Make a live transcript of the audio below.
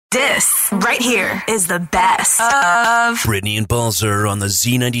This right here is the best of Brittany and Balzer on the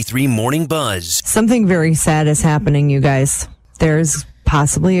Z93 Morning Buzz. Something very sad is happening, you guys. There's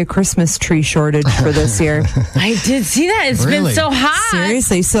possibly a Christmas tree shortage for this year. I did see that. It's been so hot.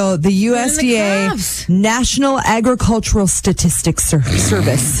 Seriously. So the USDA National Agricultural Statistics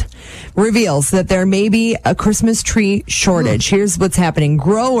Service reveals that there may be a Christmas tree shortage. Here's what's happening.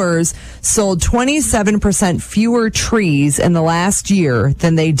 Growers sold 27% fewer trees in the last year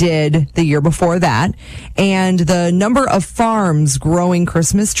than they did the year before that. And the number of farms growing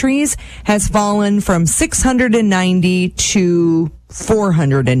Christmas trees has fallen from 690 to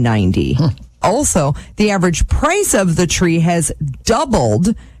 490. Also, the average price of the tree has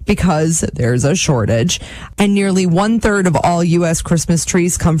doubled because there's a shortage, and nearly 1/3 of all U.S. Christmas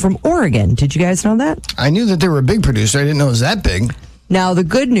trees come from Oregon. Did you guys know that? I knew that they were a big producer. I didn't know it was that big. Now, the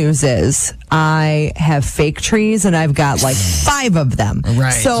good news is I have fake trees, and I've got like 5 of them.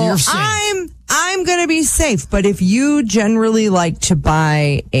 Right. So You're safe. I'm going to be safe. But if you generally like to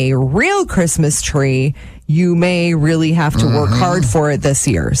buy a real Christmas tree, you may really have to work hard for it this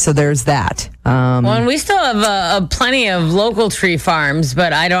year. So there's that. Well, and we still have plenty of local tree farms,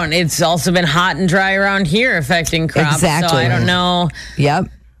 but it's also been hot and dry around here affecting crops. Exactly. So I don't know. Yep.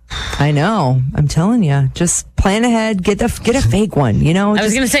 I know. I'm telling you, just plan ahead. Get a fake one. You know. I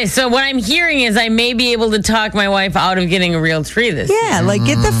was going to say. So what I'm hearing is I may be able to talk my wife out of getting a real tree this year. Yeah, like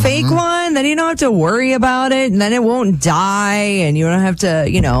get the fake one. Then you don't have to worry about it, and then it won't die, and you don't have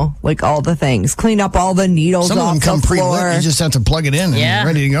to, like all the things. Clean up all the needles Some of off them come the floor. pre-lit. You just have to plug it in and you're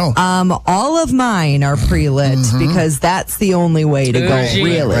ready to go. All of mine are pre-lit because that's the only way to go. Bougie.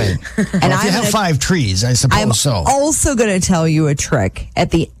 Really. Right. And Well, if you have 5 trees, I suppose I'm so. also going to tell you a trick. At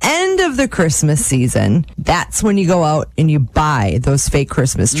the end of the Christmas season, that's when you go out and you buy those fake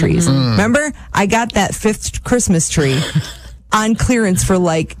Christmas trees. Remember, I got that 5th Christmas tree on clearance for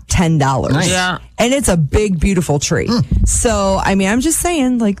like $10. Nice. Yeah. And it's a big, beautiful tree. So, I'm just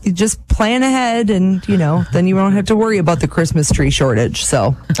saying, like, you just plan ahead and, then you won't have to worry about the Christmas tree shortage.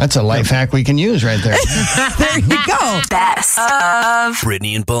 So, That's a life hack we can use right there. there you go. best of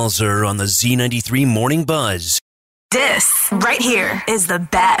Brittany and Balzer on the Z93 Morning Buzz. this right here is the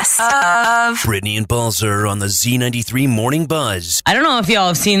best of Brittany and Balzer on the Z93 Morning Buzz. I don't know if y'all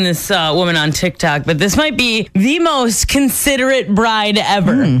have seen this woman on TikTok, but this might be the most considerate bride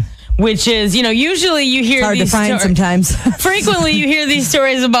ever. Which is, usually you hear It's hard to these find sometimes. frequently you hear these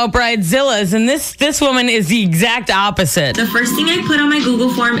stories about bridezillas, and this woman is the exact opposite. The first thing I put on my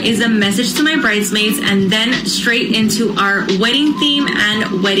Google form is a message to my bridesmaids and then straight into our wedding theme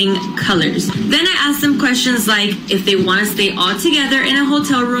and wedding colors. Then I ask them questions like if they want to stay all together in a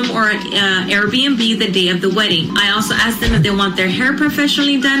hotel room or an Airbnb the day of the wedding. I also ask them if they want their hair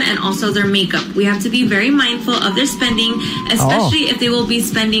professionally done and also their makeup. We have to be very mindful of their spending, especially if they will be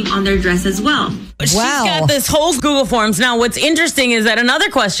spending on their dress as well. She's Wow. got this whole Google Forms. Now, what's interesting is that another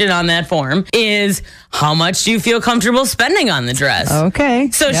question on that form is how much do you feel comfortable spending on the dress? Okay.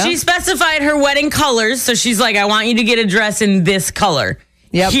 So Yep. she specified her wedding colors. So she's like, I want you to get a dress in this color.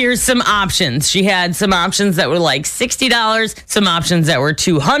 Yep. Here's some options. She had some options that were like $60, some options that were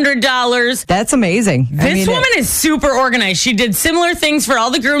 $200. That's amazing. This woman is super organized. She did similar things for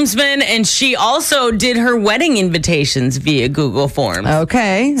all the groomsmen, and she also did her wedding invitations via Google Forms.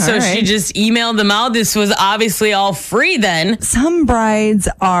 Okay. So all right. she just emailed them out. This was obviously all free then. Some brides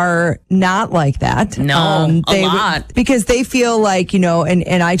are not like that. No, a lot. Because they feel like,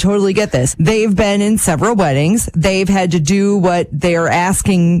 and I totally get this. They've been in several weddings. They've had to do what they're asking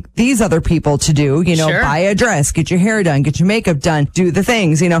these other people to do, Sure. buy a dress, get your hair done, get your makeup done, do the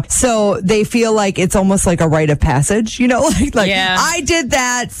things, So they feel like it's almost like a rite of passage, like Yeah. I did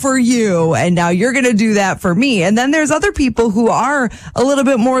that for you and now you're going to do that for me. And then there's other people who are a little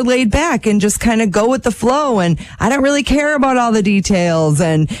bit more laid back and just kind of go with the flow. And I don't really care about all the details.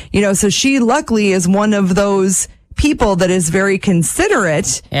 And, so she luckily is one of those people that is very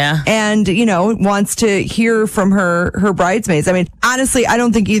considerate and wants to hear from her bridesmaids. Honestly, I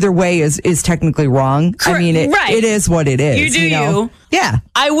don't think either way is technically wrong. Correct. It is what it is. You do you. Yeah.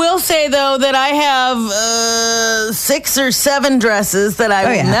 I will say, though, that I have 6 or 7 dresses that I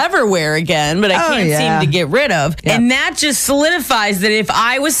will never wear again, but I can't seem to get rid of. Yep. And that just solidifies that if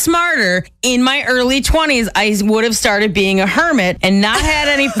I was smarter in my early 20s, I would have started being a hermit and not had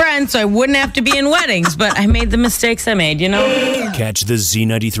any friends, so I wouldn't have to be in weddings. But I made the mistakes I made, Catch the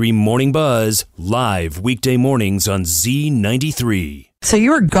Z93 Morning Buzz live weekday mornings on Z93. So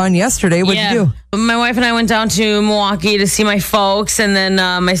you were gone yesterday. What'd you do? My wife and I went down to Milwaukee to see my folks, and then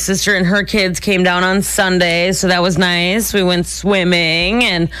my sister and her kids came down on Sunday, so that was nice. We went swimming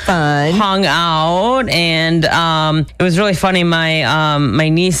and hung out, and it was really funny. My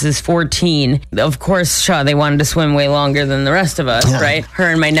niece is 14. Of course, they wanted to swim way longer than the rest of us, right?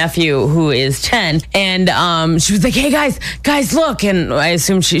 Her and my nephew, who is 10, and she was like, "Hey guys, look!" And I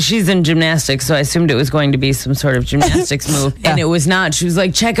assumed she's in gymnastics, so I assumed it was going to be some sort of gymnastics move, and it was not. She was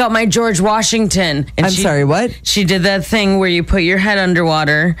like, "Check out my George Washington." And I'm sorry, what? She did that thing where you put your head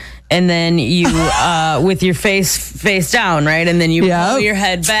underwater and then you, with your face down, right? And then you pull your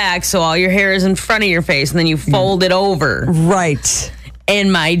head back so all your hair is in front of your face, and then you fold it over. Right.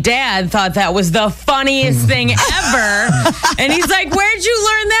 And my dad thought that was the funniest thing ever. And he's like, "Where'd you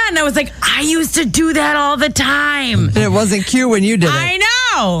learn that?" And I was like, "I used to do that all the time." And it wasn't cute when you did it. I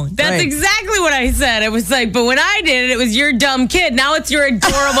know. That's exactly what I said. It was like, but when I did it, it was your dumb kid. Now it's your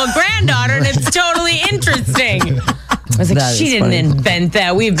adorable granddaughter, and it's totally interesting. I was like, she didn't invent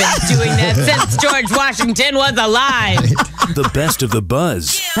that. We've been doing that since George Washington was alive. The best of the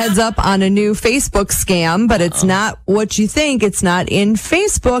buzz. Heads up on a new Facebook scam, but it's not what you think. It's not in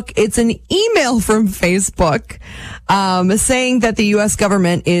Facebook. It's an email from Facebook saying that the U.S.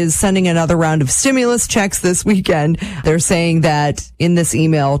 government is sending another round of stimulus checks this weekend. They're saying that in this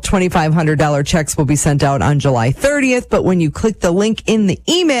email, $2,500 checks will be sent out on July 30th. But when you click the link in the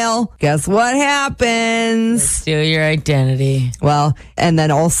email, guess what happens? Steal your identity. Well, and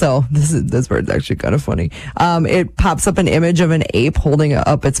then also, this part's actually kind of funny. It pops up an image of an ape holding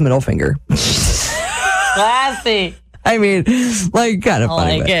up its middle finger. Classy. I mean, like, kind of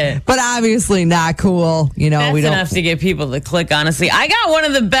funny. Like it. But obviously not cool. You know, That's we don't. enough to get people to click, honestly. I got one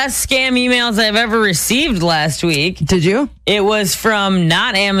of the best scam emails I've ever received last week. Did you? It was from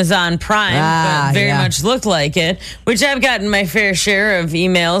not Amazon Prime, but very much looked like it, which I've gotten my fair share of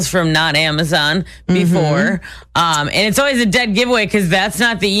emails from not Amazon before. And it's always a dead giveaway because that's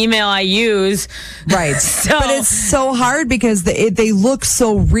not the email I use. Right. But it's so hard because they look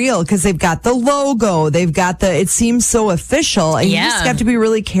so real because they've got the logo. They've got it seems so official, and you just have to be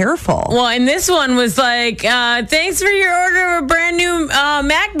really careful. Well, and this one was like, thanks for your order of a brand new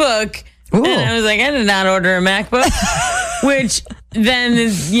MacBook. Ooh. And I was like, I did not order a MacBook. Which then,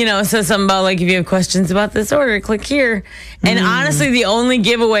 says something about, like, if you have questions about this order, click here. And honestly, the only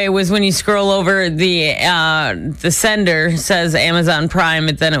giveaway was when you scroll over the sender says Amazon Prime,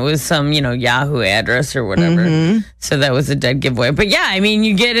 but then it was some, Yahoo address or whatever. So that was a dead giveaway. But yeah, I mean,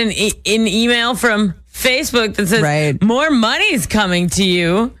 you get an email from Facebook that says more money's coming to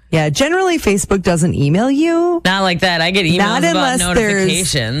you. Yeah, generally Facebook doesn't email you. Not like that. I get emails about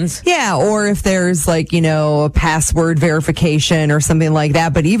notifications. Yeah, or if there's a password verification or something like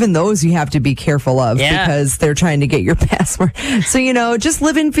that. But even those you have to be careful of because they're trying to get your password. So, just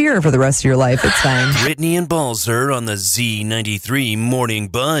live in fear for the rest of your life. It's fine. Brittany and Balzer on the Z93 Morning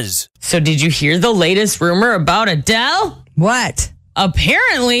Buzz. So did you hear the latest rumor about Adele? What?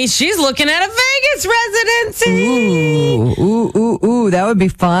 Apparently, she's looking at a Vegas residency. Ooh, that would be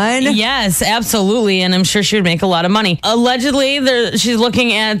fun. Yes, absolutely. And I'm sure she would make a lot of money. Allegedly, she's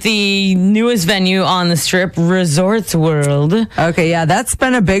looking at the newest venue on the Strip, Resorts World. Okay, yeah, that's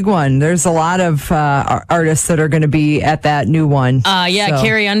been a big one. There's a lot of artists that are going to be at that new one.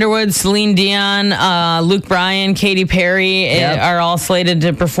 Carrie Underwood, Celine Dion, Luke Bryan, Katy Perry are all slated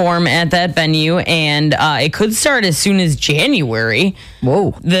to perform at that venue. And it could start as soon as January.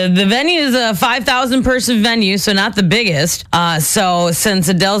 Whoa. The venue is a 5,000 person venue, so not the biggest. So since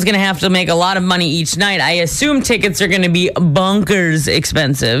Adele's going to have to make a lot of money each night, I assume tickets are going to be bonkers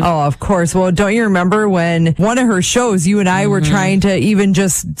expensive. Oh, of course. Well, don't you remember when one of her shows, you and I were trying to even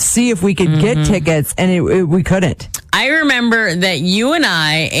just see if we could get tickets, and we couldn't. I remember that you and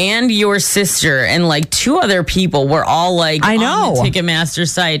I and your sister and like two other people were all like on the Ticketmaster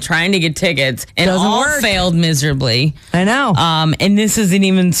site trying to get tickets, and all failed miserably. I know. And this is an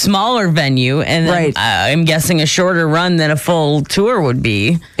even smaller venue, and then, I'm guessing a shorter run than a full tour would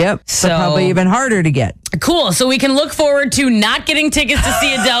be. Yep. So probably even harder to get. Cool. So we can look forward to not getting tickets to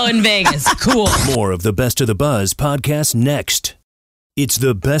see Adele in Vegas. Cool. More of the Best of the Buzz podcast next. It's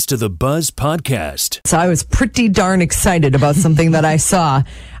the Best of the Buzz podcast. So I was pretty darn excited about something that I saw.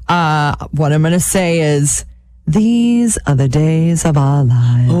 What I'm going to say is, these are the days of our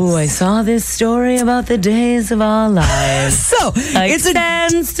lives. Oh, I saw this story about the days of our lives. So it's a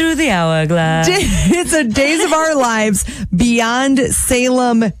dance through the hourglass. It's a Days of Our Lives Beyond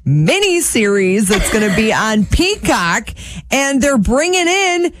Salem mini series that's going to be on Peacock, and they're bringing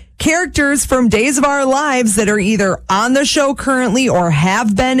in characters from Days of Our Lives that are either on the show currently or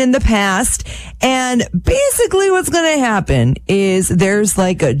have been in the past. And basically what's going to happen is there's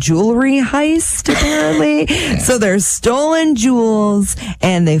like a jewelry heist, apparently. So there's stolen jewels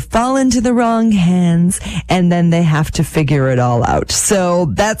and they fall into the wrong hands and then they have to figure it all out. So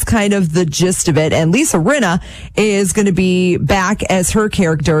that's kind of the gist of it. And Lisa Rinna is going to be back as her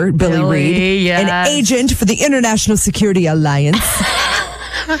character, Billy Reed, an agent for the International Security Alliance.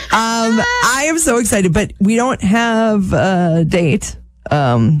 I am so excited, but we don't have a date.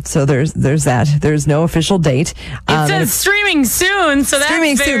 So there's that. There's no official date. It says streaming soon, so that's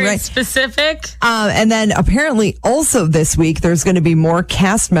very soon, right? specific. And then apparently also this week, there's going to be more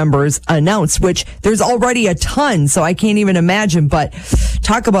cast members announced, which there's already a ton, so I can't even imagine, but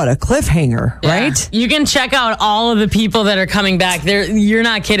talk about a cliffhanger, right? You can check out all of the people that are coming back. You're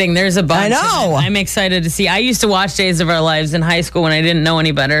not kidding. There's a bunch. I know. I'm excited to see. I used to watch Days of Our Lives in high school when I didn't know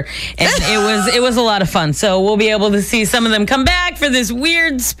any better, and it was a lot of fun. So we'll be able to see some of them come back for this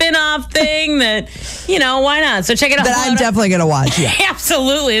weird spin-off thing that, why not? So check it out. That I'm definitely going to watch, yeah.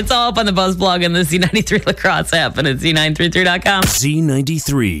 Absolutely. It's all up on the Buzz blog and the Z93 Lacrosse app and at Z933.com.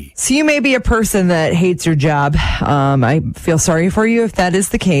 Z93. So you may be a person that hates your job. I feel sorry for you if that is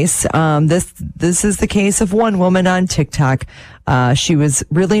the case. This is the case of one woman on TikTok. She was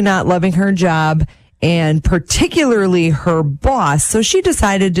really not loving her job, and particularly her boss. So she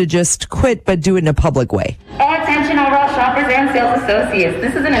decided to just quit, but do it in a public way. Attention overall shoppers and sales associates.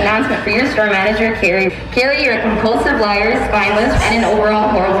 This is an announcement for your store manager, Carrie. Carrie, you're a compulsive liar, spineless, and an overall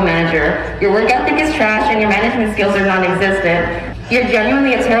horrible manager. Your work ethic is trash and your management skills are non-existent. You're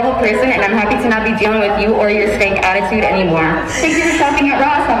genuinely a terrible person, and I'm happy to not be dealing with you or your stank attitude anymore. Thank you for shopping at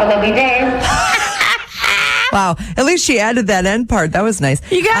Ross. Have a lovely day. Wow. At least she added that end part. That was nice.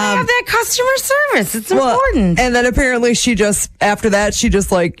 You gotta have that customer service. It's important. And then apparently after that, she just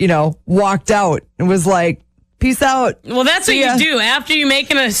walked out and was like, peace out. Well, that's what you do. After you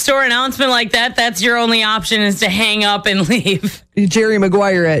make a store announcement like that, that's your only option is to hang up and leave. Jerry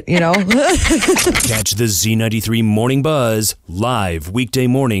Maguire it, Catch the Z93 Morning Buzz live weekday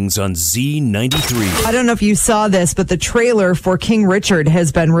mornings on Z93. I don't know if you saw this, but the trailer for King Richard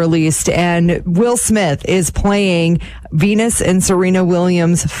has been released, and Will Smith is playing Venus and Serena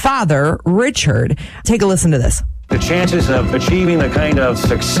Williams' father, Richard. Take a listen to this. The chances of achieving the kind of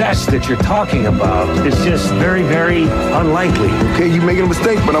success that you're talking about is just very, very unlikely. Okay, you're making a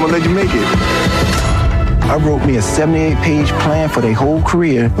mistake, but I'm gonna let you make it. I wrote me a 78-page plan for their whole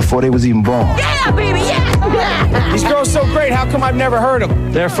career before they was even born. Yeah, baby, yeah! These girls so great, how come I've never heard of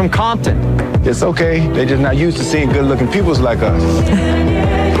them? They're from Compton. It's okay, they're just not used to seeing good-looking peoples like us.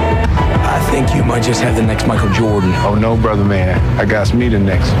 I think you might just have the next Michael Jordan. Oh, no, brother man. I got me the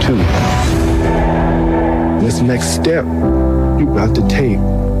next, too. This next step you about to take,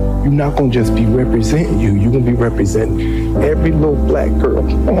 you're not going to just be representing you. You're going to be representing every little black girl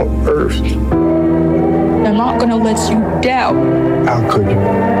on earth. I'm not going to let you down. How could you?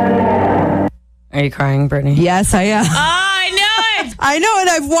 Are you crying, Brittany? Yes, I am. Oh, I know it! I know, and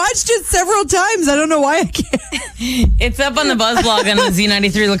I've watched it several times. I don't know why I can't. It's up on the Buzz blog on the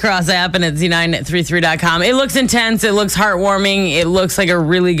Z93 Lacrosse app and at Z933.com. It looks intense. It looks heartwarming. It looks like a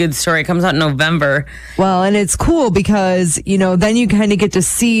really good story. It comes out in November. Well, and it's cool because, then you kind of get to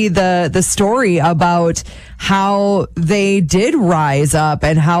see the story about how they did rise up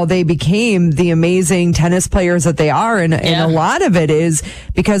and how they became the amazing tennis players that they are. And a lot of it is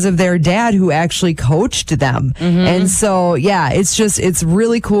because of their dad who actually coached them. Mm-hmm. And so, it's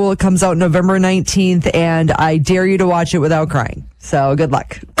really cool. It comes out November 19th, and I dare you to watch it without crying. So good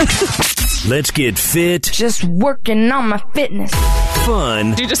luck. Let's get fit. Just working on my fitness.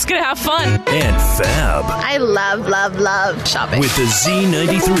 Fun. You're just going to have fun. And fab. I love shopping. With the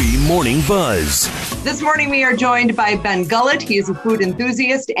Z93 Morning Buzz. This morning we are joined by Ben Gullett. He is a food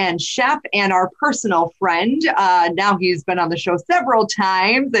enthusiast and chef and our personal friend. Now he's been on the show several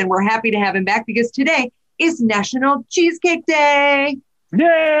times, and we're happy to have him back because today is National Cheesecake Day.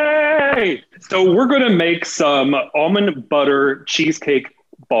 Yay! So we're going to make some almond butter cheesecake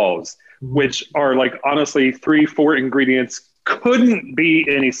balls, which are honestly 3-4 ingredients. Couldn't be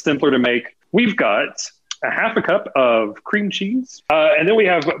any simpler to make. We've got a half a cup of cream cheese. And then we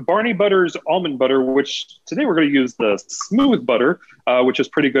have Barney Butter's almond butter, which today we're going to use the smooth butter, which is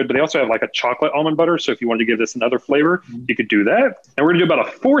pretty good. But they also have a chocolate almond butter. So if you wanted to give this another flavor, you could do that. And we're going to do about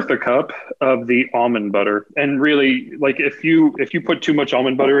 1/4 cup of the almond butter. And really, if you put too much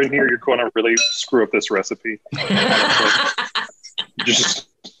almond butter in here, you're going to really screw up this recipe.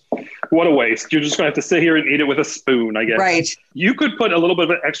 What a waste. You're just going to have to sit here and eat it with a spoon, I guess. Right. You could put a little bit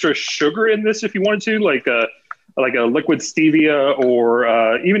of extra sugar in this if you wanted to, like a liquid stevia,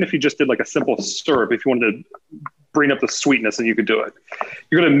 or even if you just did like a simple syrup, if you wanted to bring up the sweetness, and you could do it.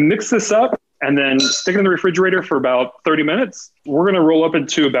 You're going to mix this up and then stick it in the refrigerator for about 30 minutes. We're going to roll up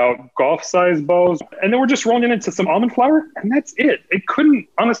into about golf-sized balls, and then we're just rolling it into some almond flour, and that's it. It couldn't,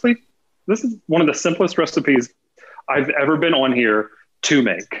 honestly, this is one of the simplest recipes I've ever been on here to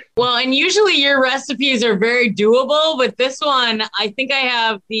make. Well, and usually your recipes are very doable, but this one, I think I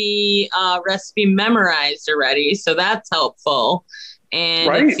have the recipe memorized already, so that's helpful.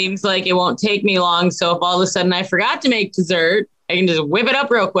 And It seems like it won't take me long, so if all of a sudden I forgot to make dessert, I can just whip it up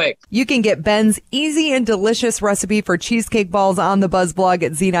real quick. You can get Ben's easy and delicious recipe for cheesecake balls on the Buzz blog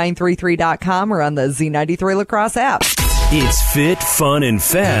at Z933.com or on the Z93 Lacrosse app. It's Fit, Fun, and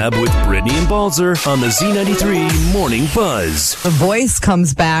Fab with Brittany and Balzer on the Z93 Morning Buzz. The Voice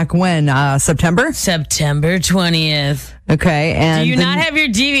comes back when? September? September 20th. Okay, and do you not have your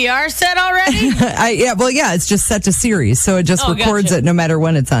DVR set already? It's just set to series, so it just records it no matter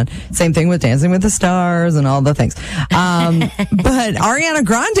when it's on. Same thing with Dancing with the Stars and all the things. But Ariana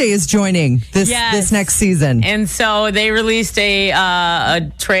Grande is joining this next season, and so they released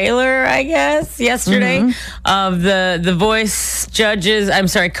a trailer, I guess, yesterday of the Voice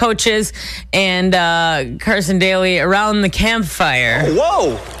coaches, and Carson Daly around the campfire.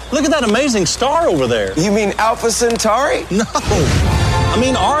 Whoa! Look at that amazing star over there. You mean Alpha Centauri? No, I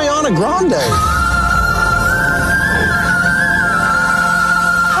mean Ariana Grande.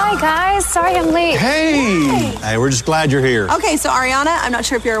 Hi, guys. Sorry I'm late. Hey, we're just glad you're here. Okay, so Ariana, I'm not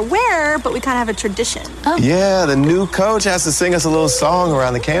sure if you're aware, but we kind of have a tradition. Oh. Yeah, the new coach has to sing us a little song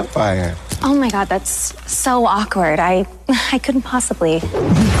around the campfire. Oh my God, that's so awkward. I couldn't possibly.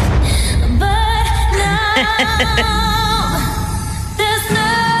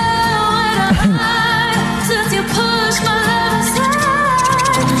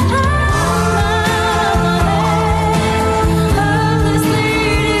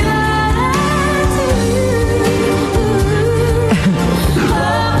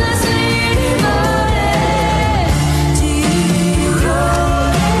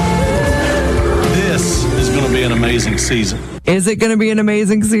 An amazing season. Is it going to be an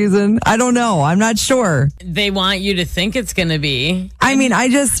amazing season? I don't know. I'm not sure. They want you to think it's going to be. I mean, I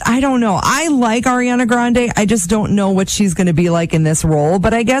don't know. I like Ariana Grande. I just don't know what she's going to be like in this role.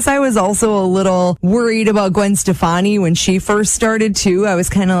 But I guess I was also a little worried about Gwen Stefani when she first started too. I was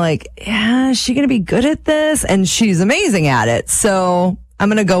kind of like, yeah, is she going to be good at this? And she's amazing at it. So I'm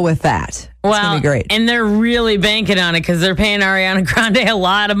going to go with that. It's going to be great. And they're really banking on it because they're paying Ariana Grande a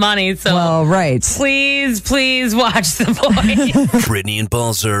lot of money. So, please watch The Voice. Brittany and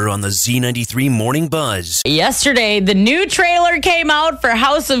Balzer on the Z93 Morning Buzz. Yesterday, the new trailer came out for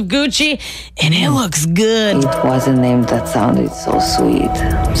House of Gucci, and it looks good. It was a name that sounded so sweet,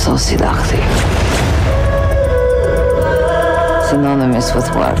 so seductive. Synonymous with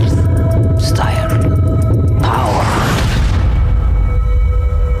worth, style, power.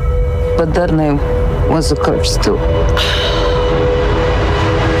 But that name was a curse too.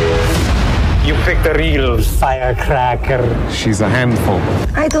 You picked a real firecracker. She's a handful.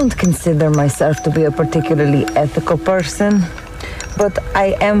 I don't consider myself to be a particularly ethical person, but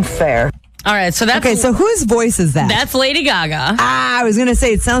I am fair. All right, so that's... Okay, so whose voice is that? That's Lady Gaga. I was going to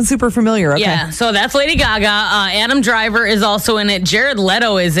say, it sounds super familiar. Okay. Yeah, so that's Lady Gaga. Adam Driver is also in it. Jared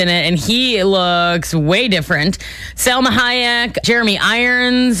Leto is in it, and he looks way different. Salma Hayek, Jeremy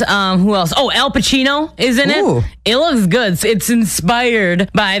Irons, who else? Oh, Al Pacino is in it. It looks good. It's inspired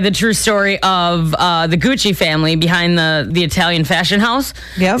by the true story of the Gucci family behind the Italian fashion house.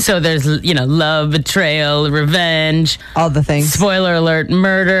 Yep. So there's, love, betrayal, revenge. All the things. Spoiler alert,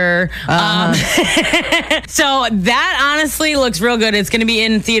 murder. So that honestly looks real good. It's going to be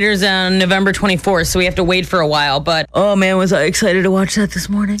in theaters on November 24th, so we have to wait for a while. But, oh man, was I excited to watch that this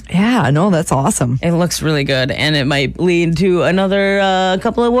morning. Yeah, no, that's awesome. It looks really good, and it might lead to another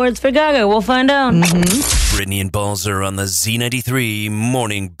couple awards for Gaga. We'll find out. Brittany and Balzer on the Z93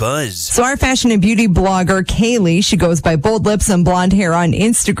 Morning Buzz. So our fashion and beauty blogger, Kaylee, she goes by Bold Lips and Blonde Hair on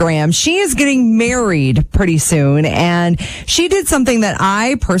Instagram. She is getting married pretty soon, and she did something that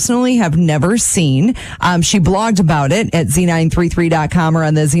I personally have never seen. She blogged about it at Z933.com or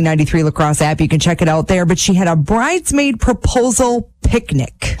on the Z93 Lacrosse app. You can check it out there, but she had a bridesmaid proposal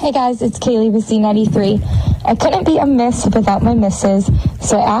picnic. Hey guys, it's Kaylee with Z93. I couldn't be a miss without my misses,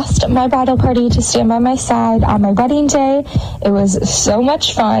 so I asked my bridal party to stand by my side on my wedding day. It was so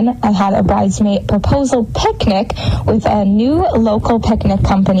much fun. I had a bridesmaid proposal picnic with a new local picnic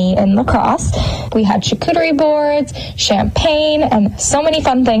company in La Crosse. We had charcuterie boards, champagne, and so many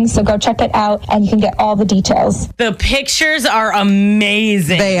fun things, so go check it out and you can get all the details. The pictures are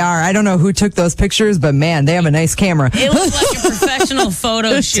amazing. They are. I don't know who took those pictures, but man, they have a nice camera. It was like a professional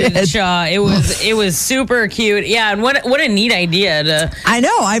photo shoot, Shaw. It was super cute. Yeah, and what a neat idea to. I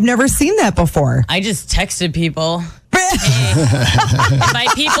know. I've never seen that before. I just texted people. By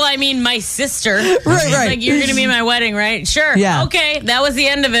people, I mean my sister. Right. Like, you're going to be in my wedding, right? Sure. Yeah. Okay. That was the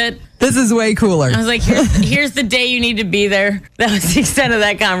end of it. This is way cooler. I was like, here's the day you need to be there. That was the extent of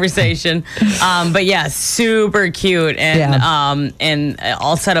that conversation. But yeah, super cute and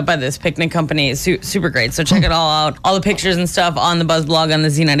all set up by this picnic company. Super great. So check it all out. All the pictures and stuff on the Buzz blog, on the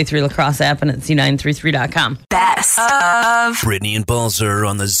Z93 La Crosse app, and at Z933.com. Best of Brittany and Balzer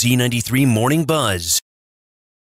on the Z93 Morning Buzz.